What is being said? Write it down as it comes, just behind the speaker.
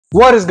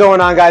What is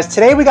going on, guys?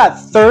 Today we got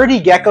 30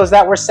 geckos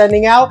that we're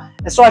sending out,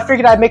 and so I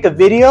figured I'd make a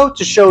video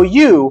to show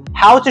you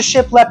how to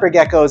ship leopard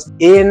geckos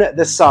in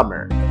the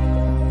summer.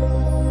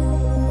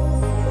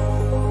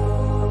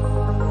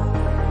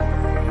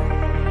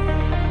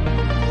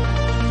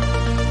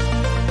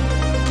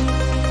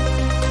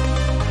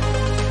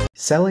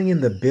 Selling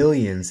in the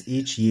billions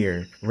each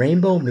year,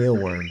 Rainbow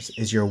Mealworms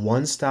is your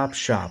one-stop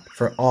shop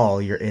for all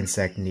your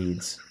insect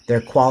needs. Their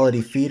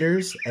quality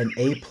feeders and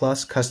A+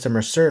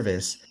 customer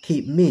service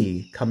keep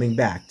me coming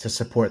back to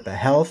support the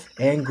health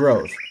and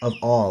growth of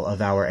all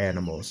of our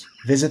animals.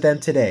 Visit them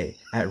today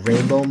at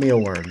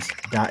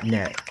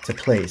rainbowmealworms.net to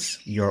place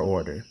your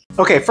order.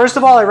 Okay, first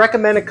of all, I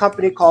recommend a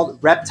company called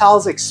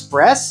Reptiles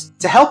Express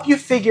to help you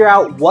figure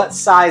out what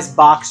size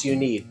box you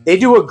need. They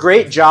do a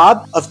great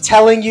job of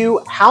telling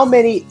you how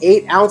many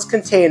 8-ounce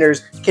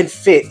containers can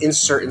fit in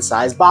certain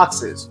size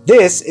boxes.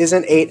 This is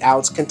an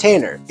 8-ounce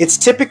container. It's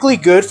typically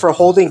good for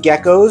holding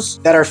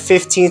geckos that are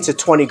 15 to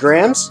 20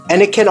 grams,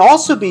 and it can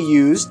also be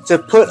used to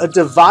put a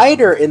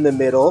divider in the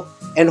middle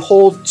and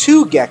hold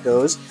 2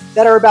 geckos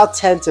that are about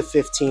 10 to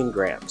 15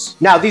 grams.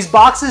 Now, these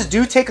boxes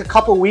do take a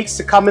couple weeks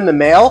to come in the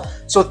mail,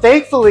 so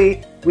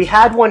thankfully, we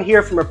had one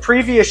here from a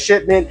previous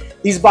shipment.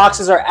 These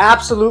boxes are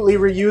absolutely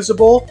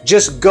reusable.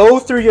 Just go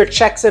through your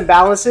checks and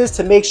balances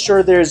to make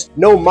sure there's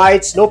no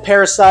mites, no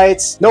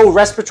parasites, no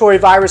respiratory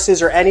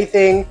viruses or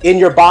anything in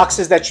your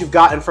boxes that you've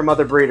gotten from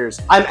other breeders.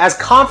 I'm as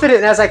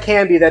confident as I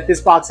can be that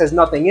this box has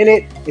nothing in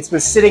it. It's been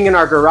sitting in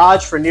our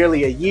garage for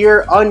nearly a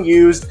year,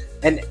 unused,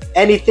 and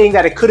anything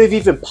that it could have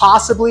even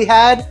possibly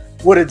had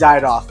would have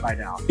died off by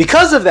now.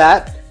 Because of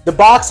that, the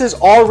box is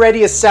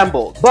already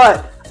assembled,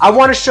 but I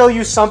want to show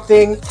you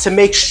something to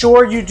make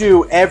sure you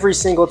do every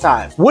single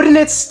time. Wouldn't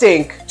it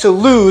stink to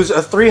lose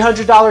a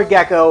 $300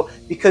 gecko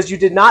because you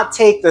did not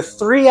take the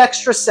 3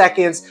 extra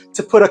seconds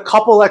to put a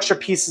couple extra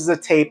pieces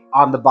of tape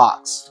on the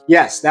box?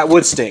 Yes, that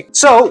would stink.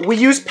 So we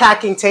use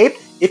packing tape.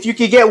 If you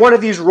could get one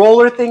of these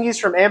roller thingies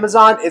from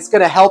Amazon, it's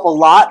going to help a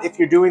lot if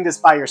you're doing this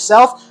by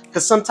yourself,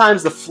 because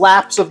sometimes the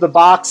flaps of the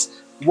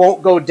box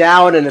won't go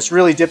down and it's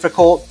really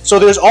difficult. So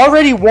there's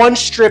already one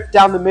strip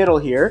down the middle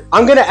here.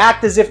 I'm going to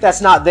act as if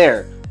that's not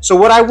there. So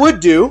what I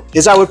would do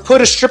is I would put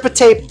a strip of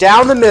tape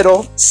down the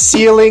middle,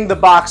 sealing the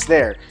box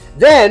there.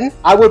 Then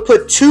I would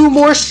put 2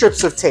 more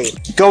strips of tape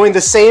going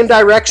the same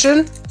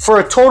direction for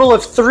a total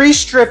of 3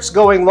 strips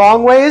going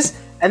long ways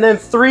and then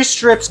 3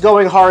 strips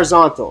going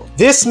horizontal.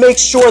 This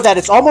makes sure that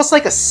it's almost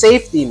like a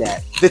safety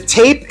net. The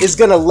tape is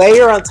gonna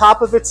layer on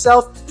top of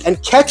itself and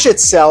catch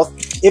itself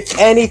if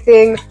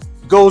anything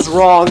goes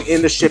wrong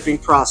in the shipping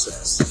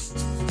process.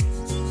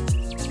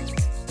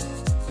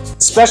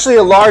 Especially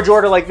a large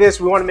order like this,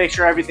 we want to make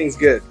sure everything's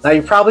good. Now,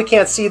 you probably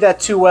can't see that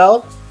too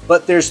well,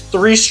 but there's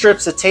 3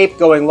 strips of tape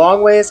going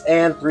long ways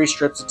and 3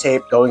 strips of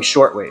tape going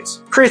short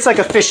ways. Creates like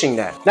a fishing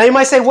net. Now, you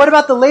might say, what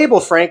about the label,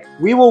 Frank?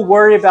 We will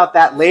worry about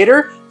that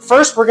later.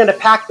 First, we're going to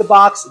pack the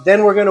box,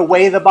 then we're going to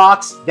weigh the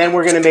box, then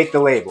we're going to make the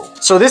label.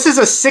 So this is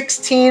a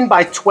 16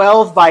 by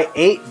 12 by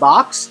 8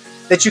 box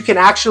that you can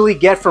actually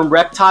get from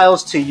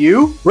Reptiles to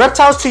You.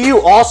 Reptiles to You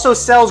also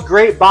sells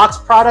great box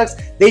products.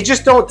 They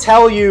just don't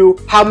tell you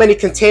how many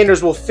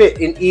containers will fit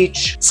in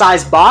each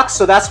size box.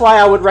 So that's why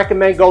I would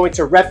recommend going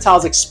to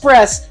Reptiles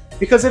Express,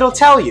 because it'll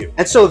tell you.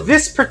 And so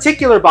this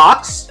particular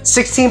box,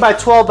 16 by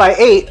 12 by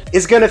 8,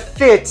 is gonna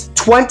fit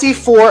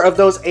 24 of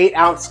those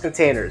 8-ounce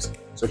containers.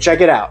 So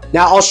check it out.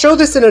 Now, I'll show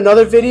this in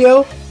another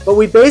video, but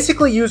we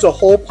basically use a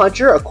hole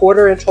puncher, a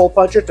 1/4-inch hole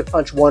puncher to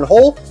punch 1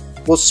 hole.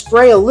 We'll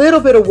spray a little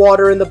bit of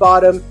water in the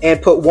bottom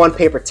and put 1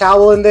 paper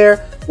towel in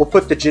there. We'll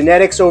put the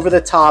genetics over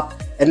the top,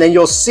 and then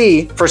you'll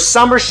see for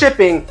summer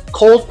shipping,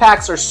 cold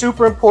packs are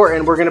super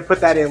important. We're gonna put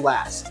that in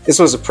last. This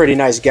was a pretty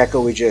nice gecko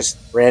we just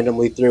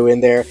randomly threw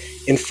in there.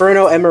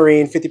 Inferno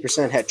Emerine,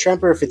 50% het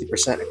tremper,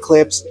 50%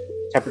 eclipse,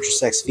 temperature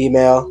sex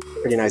female,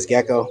 pretty nice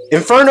gecko.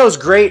 Inferno's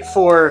great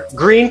for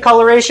green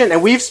coloration,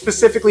 and we've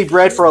specifically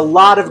bred for a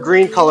lot of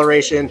green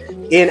coloration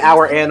in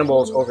our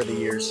animals over the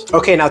years.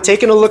 Okay, now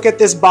taking a look at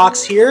this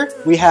box here,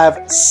 we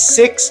have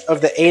 6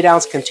 of the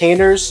 8-ounce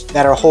containers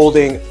that are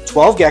holding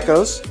 12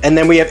 geckos, and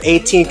then we have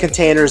 18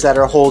 containers that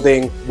are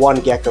holding 1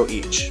 gecko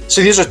each.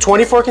 So these are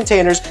 24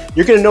 containers.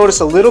 You're gonna notice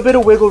a little bit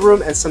of wiggle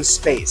room and some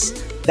space.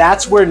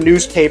 That's where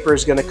newspaper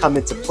is gonna come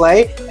into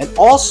play, and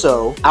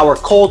also our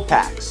cold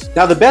packs.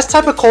 Now, the best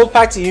type of cold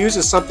pack to use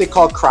is something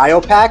called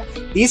cryo pack.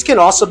 These can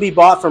also be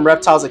bought from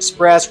Reptiles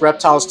Express,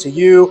 Reptiles to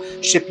You,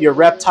 Ship Your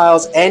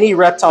Reptiles. Any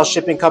reptile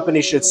shipping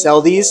company should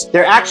sell these.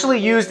 They're actually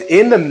used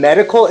in the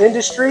medical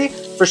industry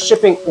for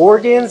shipping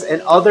organs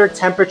and other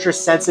temperature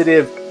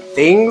sensitive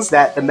things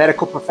that the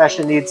medical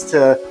profession needs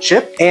to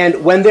ship. And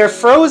when they're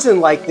frozen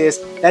like this,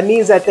 that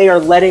means that they are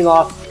letting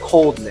off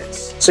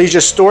coldness. So you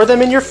just store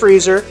them in your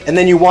freezer, and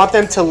then you want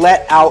them to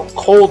let out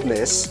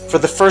coldness for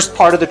the first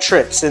part of the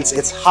trip since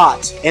it's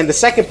hot. And the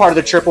second part of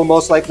the trip will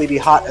most likely be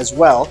hot as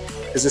well,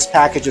 because this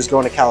package is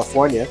going to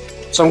California.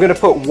 So I'm gonna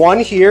put 1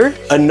 here,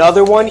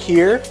 another 1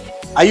 here.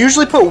 I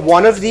usually put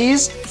 1 of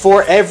these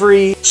for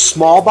every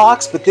small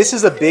box, but this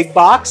is a big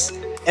box.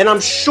 And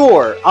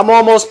I'm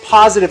almost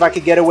positive I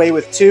could get away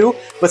with 2,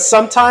 but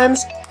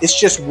sometimes it's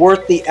just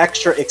worth the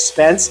extra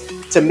expense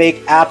to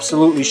make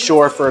absolutely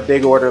sure for a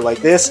big order like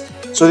this.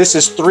 So this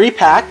is 3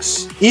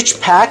 packs. Each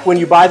pack, when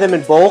you buy them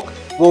in bulk,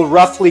 will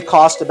roughly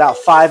cost about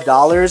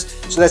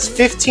 $5. So that's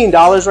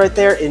 $15 right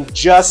there in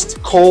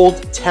just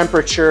cold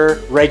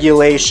temperature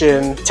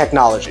regulation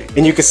technology.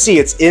 And you can see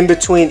it's in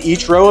between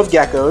each row of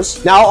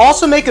geckos. Now I'll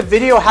also make a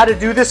video how to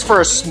do this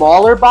for a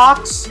smaller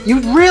box.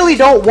 You really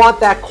don't want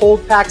that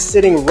cold pack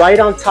sitting right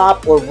on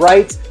top or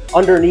right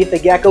underneath the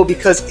gecko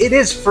because it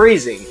is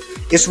freezing.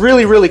 It's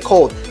really, really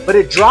cold, but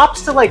it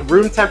drops to like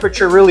room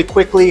temperature really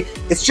quickly.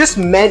 It's just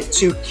meant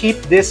to keep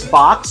this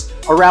box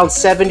around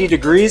 70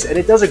 degrees, and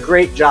it does a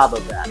great job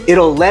of that.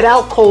 It'll let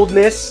out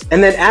coldness,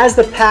 and then as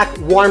the pack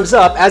warms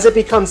up, as it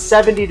becomes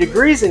 70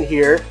 degrees in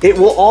here, it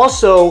will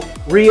also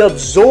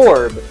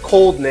reabsorb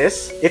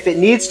coldness if it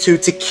needs to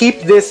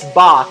keep this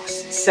box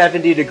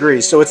 70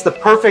 degrees. So it's the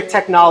perfect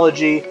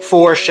technology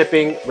for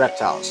shipping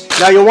reptiles.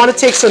 Now you'll want to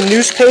take some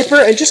newspaper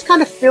and just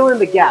kind of fill in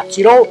the gaps.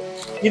 You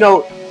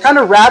don't, kind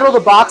of rattle the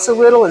box a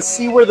little and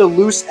see where the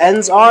loose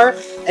ends are,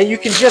 and you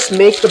can just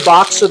make the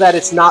box so that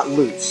it's not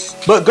loose.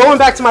 But going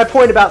back to my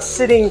point about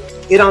sitting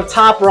it on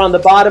top or on the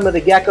bottom of the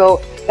gecko,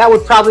 that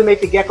would probably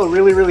make the gecko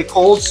really, really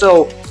cold.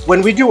 So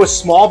when we do a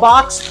small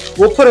box,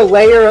 we'll put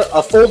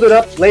a folded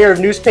up layer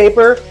of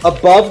newspaper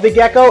above the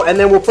gecko, and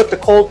then we'll put the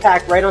cold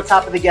pack right on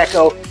top of the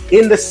gecko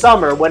in the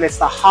summer when it's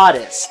the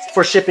hottest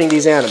for shipping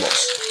these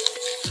animals.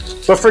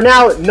 But for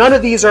now, none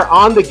of these are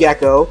on the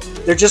gecko.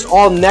 They're just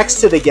all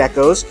next to the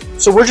geckos.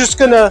 So we're just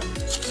gonna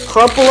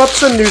crumple up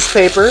some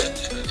newspaper.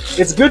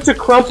 It's good to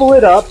crumple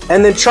it up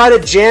and then try to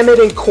jam it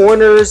in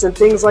corners and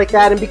things like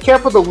that. And be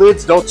careful the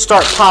lids don't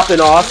start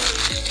popping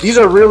off. These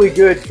are really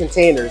good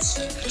containers,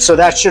 so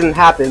that shouldn't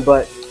happen.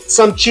 But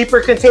some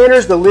cheaper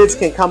containers, the lids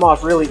can come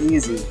off really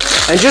easy.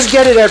 And just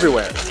get it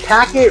everywhere.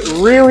 Pack it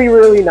really,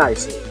 really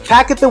nicely.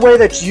 Pack it the way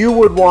that you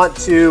would want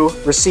to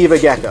receive a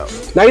gecko.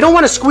 Now you don't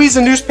want to squeeze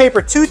the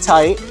newspaper too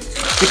tight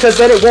because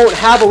then it won't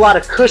have a lot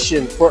of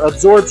cushion for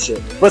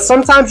absorption. But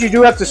sometimes you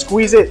do have to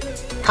squeeze it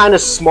kind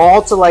of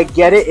small to like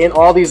get it in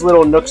all these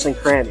little nooks and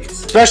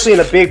crannies, especially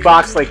in a big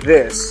box like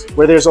this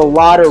where there's a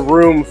lot of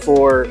room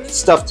for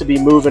stuff to be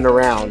moving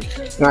around.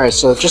 All right,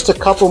 so just a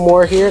couple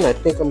more here and I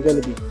think I'm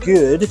going to be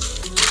good.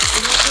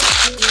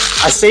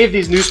 I save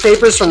these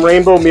newspapers from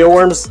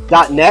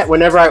rainbowmealworms.net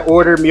whenever I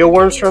order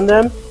mealworms from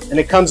them, and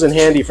it comes in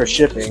handy for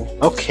shipping.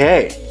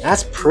 Okay,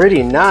 that's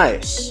pretty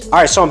nice. All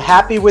right, so I'm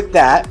happy with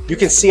that. You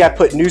can see I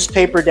put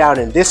newspaper down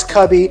in this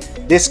cubby,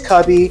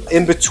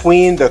 in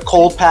between the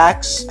cold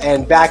packs,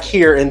 and back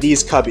here in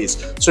these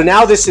cubbies. So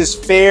now this is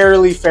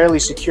fairly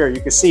secure.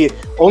 You can see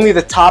only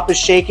the top is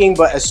shaking,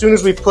 but as soon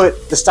as we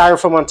put the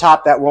styrofoam on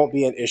top, that won't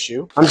be an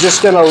issue. I'm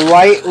just gonna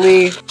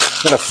lightly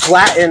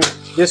flatten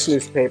this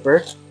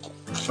newspaper,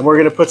 and we're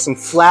gonna put some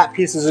flat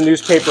pieces of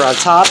newspaper on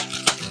top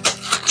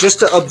just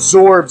to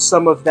absorb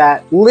some of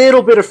that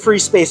little bit of free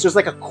space. There's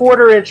like a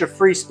 1/4 inch of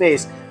free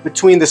space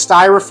between the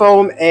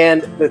styrofoam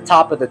and the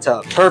top of the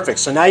tub. Perfect,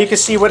 so now you can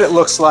see what it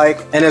looks like.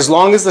 And as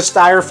long as the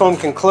styrofoam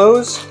can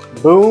close,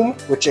 boom,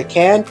 which it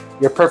can,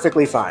 you're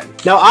perfectly fine.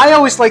 Now I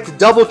always like to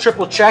double,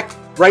 triple check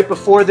right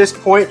before this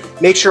point,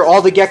 make sure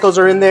all the geckos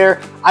are in there.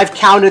 I've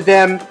counted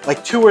them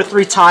like 2 or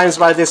 3 times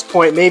by this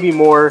point, maybe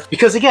more.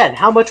 Because again,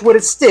 how much would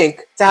it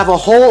stink to have a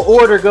whole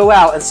order go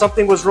out and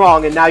something was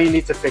wrong and now you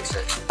need to fix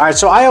it? All right,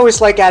 so I always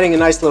like adding a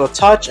nice little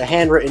touch, a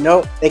handwritten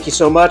note. Thank you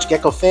so much,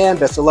 Gecko fan.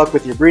 Best of luck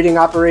with your breeding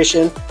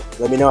operation.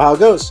 Let me know how it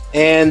goes.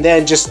 And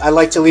then I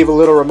like to leave a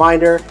little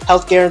reminder,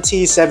 health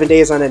guarantee, 7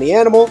 days on any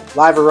animal,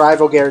 live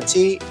arrival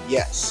guarantee,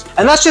 yes.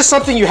 And that's just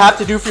something you have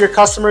to do for your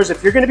customers.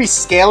 If you're gonna be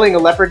scaling a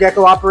leopard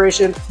gecko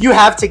operation, you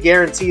have to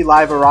guarantee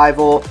live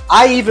arrival.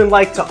 I even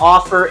like to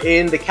offer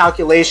in the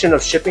calculation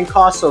of shipping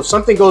costs. So if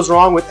something goes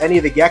wrong with any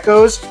of the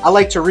geckos, I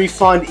like to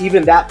refund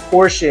even that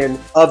portion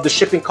of the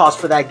shipping cost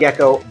for that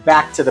gecko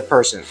back to the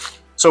person.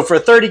 So for a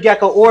 30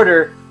 gecko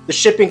order, the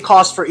shipping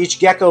cost for each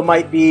gecko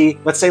might be,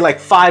 let's say like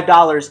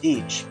 $5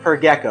 each per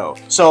gecko.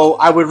 So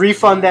I would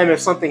refund them if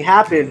something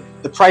happened,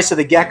 the price of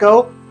the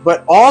gecko,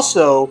 but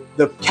also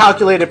the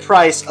calculated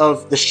price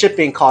of the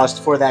shipping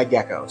cost for that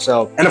gecko.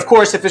 So, and of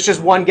course, if it's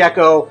just one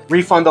gecko,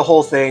 refund the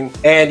whole thing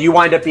and you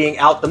wind up being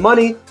out the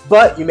money,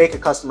 but you make a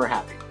customer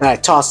happy. And I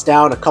tossed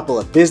down a couple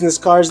of business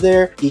cards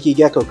there. Geeky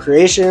Gecko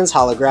Creations,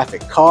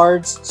 holographic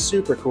cards,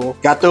 super cool.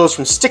 Got those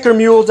from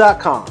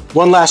stickermule.com.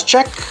 One last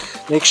check.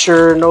 Make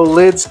sure no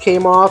lids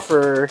came off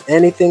or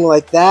anything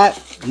like that.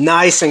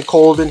 Nice and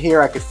cold in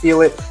here, I could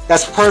feel it.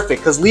 That's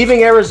perfect, because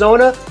leaving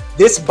Arizona,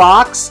 this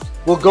box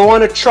will go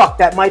on a truck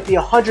that might be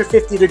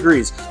 150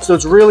 degrees. So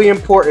it's really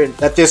important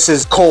that this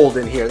is cold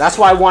in here. That's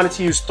why I wanted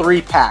to use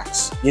 3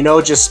 packs. You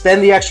know, just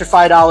spend the extra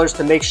 $5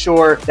 to make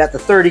sure that the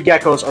 30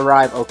 geckos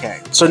arrive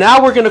okay. So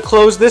now we're gonna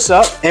close this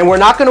up and we're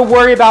not gonna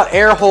worry about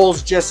air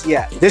holes just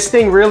yet. This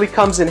thing really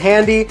comes in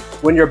handy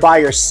when you're by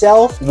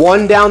yourself.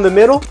 One down the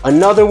middle,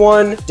 another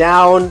one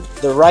down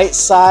the right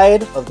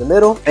side of the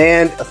middle,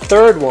 and a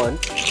third one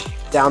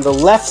down the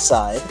left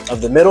side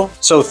of the middle.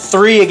 So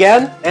 3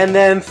 again, and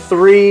then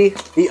 3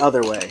 the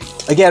other way.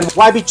 Again,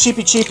 why be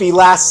cheapy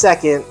last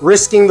second,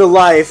 risking the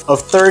life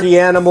of 30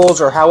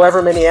 animals or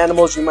however many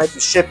animals you might be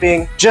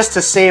shipping, just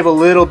to save a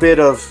little bit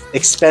of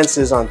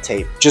expenses on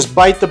tape. Just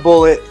bite the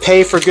bullet,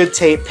 pay for good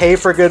tape, pay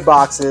for good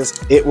boxes.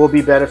 It will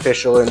be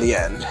beneficial in the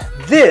end.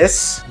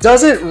 This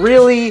doesn't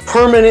really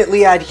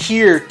permanently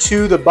adhere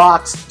to the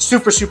box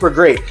super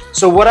great.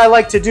 So what I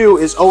like to do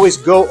is always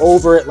go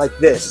over it like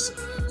this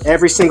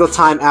every single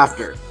time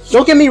after.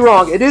 Don't get me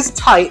wrong, it is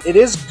tight, it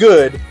is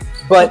good,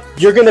 but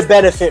you're gonna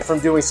benefit from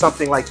doing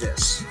something like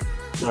this.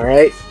 All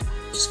right,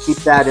 just keep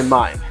that in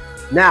mind.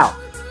 Now,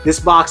 this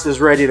box is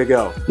ready to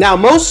go. Now,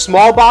 most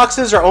small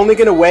boxes are only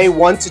gonna weigh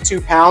 1 to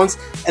 2 pounds,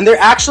 and there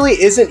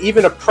actually isn't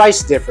even a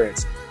price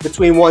difference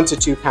between 1 to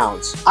 2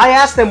 pounds. I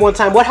asked them one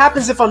time, what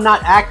happens if I'm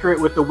not accurate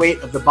with the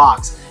weight of the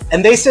box?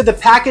 And they said the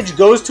package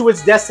goes to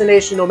its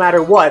destination no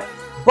matter what,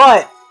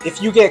 but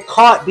if you get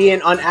caught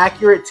being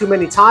inaccurate too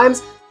many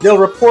times, they'll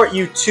report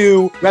you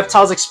to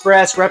Reptiles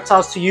Express,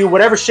 Reptiles to You,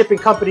 whatever shipping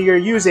company you're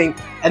using,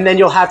 and then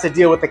you'll have to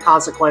deal with the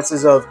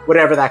consequences of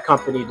whatever that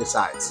company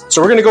decides.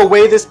 So we're gonna go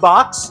weigh this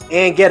box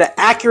and get an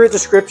accurate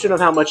description of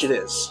how much it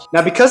is.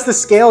 Now, because the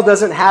scale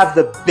doesn't have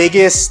the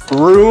biggest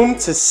room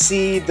to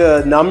see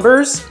the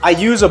numbers, I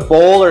use a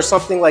bowl or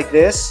something like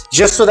this,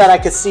 just so that I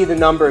could see the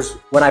numbers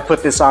when I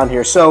put this on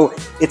here. So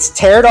it's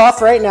teared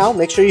off right now.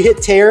 Make sure you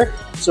hit tear,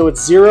 so it's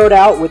zeroed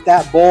out with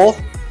that bowl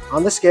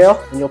on the scale,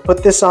 and you'll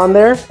put this on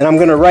there, and I'm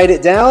gonna write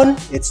it down.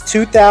 It's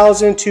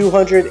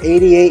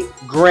 2,288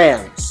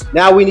 grams.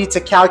 Now we need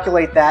to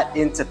calculate that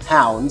into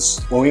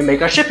pounds when we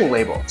make our shipping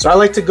label. So I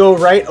like to go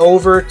right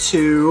over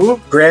to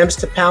grams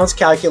to pounds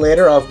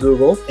calculator of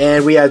Google,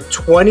 and we had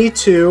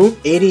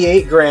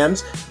 2288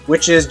 grams,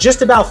 which is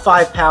just about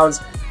 5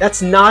 pounds.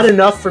 That's not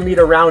enough for me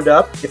to round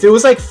up. If it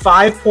was like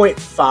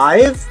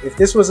 5.5, if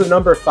this was a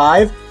number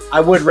 5,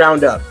 I would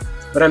round up.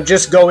 But I'm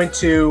just going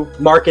to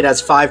mark it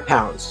as 5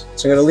 pounds.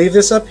 So I'm gonna leave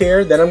this up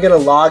here, then I'm gonna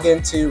log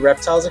into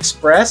Reptiles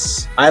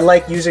Express. I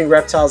like using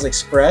Reptiles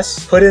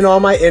Express. Put in all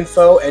my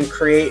info and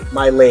create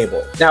my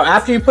label. Now,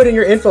 after you put in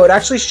your info, it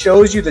actually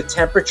shows you the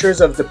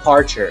temperatures of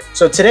departure.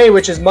 So today,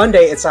 which is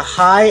Monday, it's a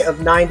high of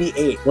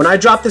 98. When I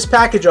drop this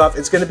package off,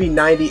 it's gonna be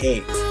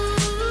 98.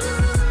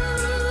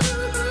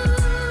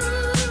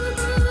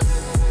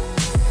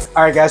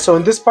 All right, guys, so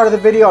in this part of the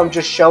video, I'm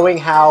just showing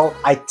how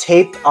I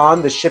taped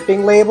on the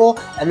shipping label,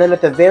 and then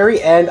at the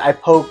very end, I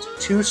poked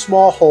 2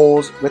 small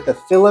holes with a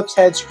Phillips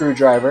head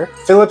screwdriver.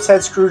 Phillips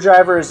head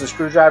screwdriver is the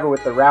screwdriver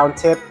with the round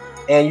tip,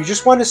 and you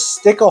just want to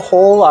stick a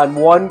hole on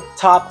one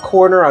top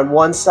corner on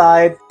one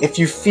side. If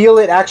you feel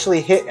it actually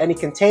hit any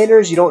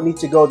containers, you don't need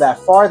to go that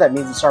far. That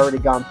means it's already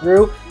gone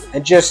through,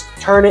 and just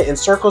turn it in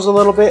circles a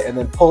little bit and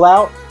then pull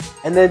out.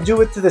 And then do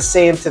it to the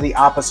same to the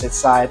opposite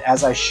side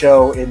as I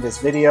show in this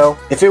video.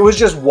 If it was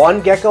just one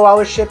gecko I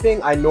was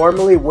shipping, I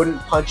normally wouldn't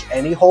punch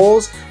any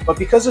holes, but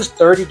because there's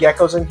 30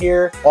 geckos in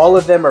here, all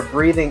of them are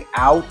breathing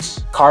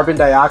out carbon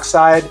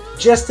dioxide.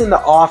 Just in the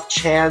off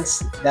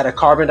chance that a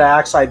carbon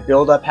dioxide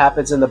buildup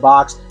happens in the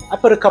box, I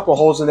put a couple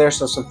holes in there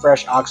so some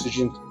fresh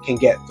oxygen can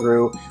get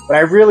through, but I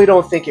really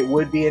don't think it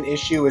would be an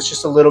issue. It's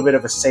just a little bit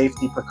of a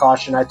safety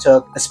precaution I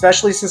took,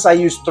 especially since I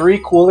used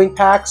 3 cooling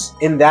packs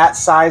in that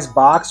size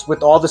box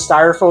with all the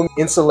styrofoam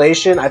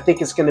insulation. I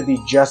think it's gonna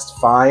be just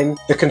fine.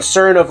 The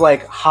concern of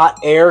like hot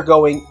air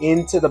going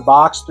into the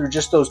box through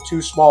just those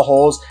 2 small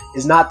holes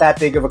is not that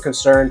big of a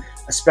concern,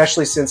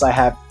 especially since I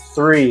have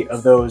 3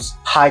 of those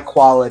high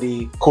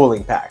quality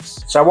cooling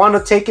packs. So I want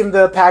to take in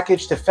the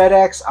package to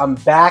FedEx. I'm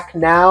back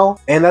now,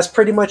 and that's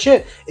pretty much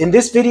it. In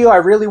this video, I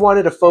really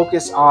wanted to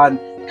focus on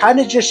kind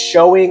of just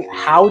showing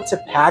how to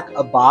pack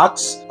a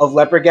box of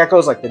leopard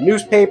geckos, like the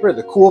newspaper,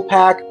 the cool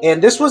pack.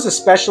 And this was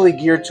especially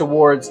geared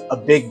towards a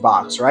big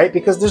box, right?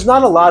 Because there's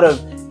not a lot of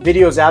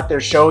videos out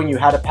there showing you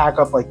how to pack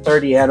up like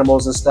 30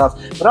 animals and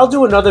stuff, but I'll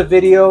do another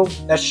video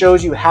that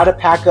shows you how to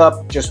pack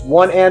up just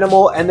 1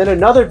 animal, and then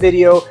another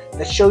video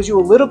that shows you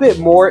a little bit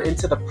more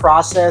into the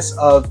process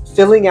of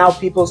filling out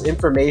people's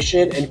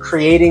information and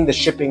creating the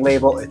shipping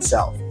label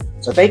itself.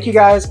 So thank you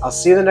guys, I'll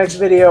see you in the next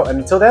video, and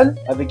until then,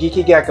 have a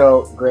geeky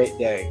gecko great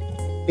day.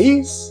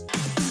 Peace.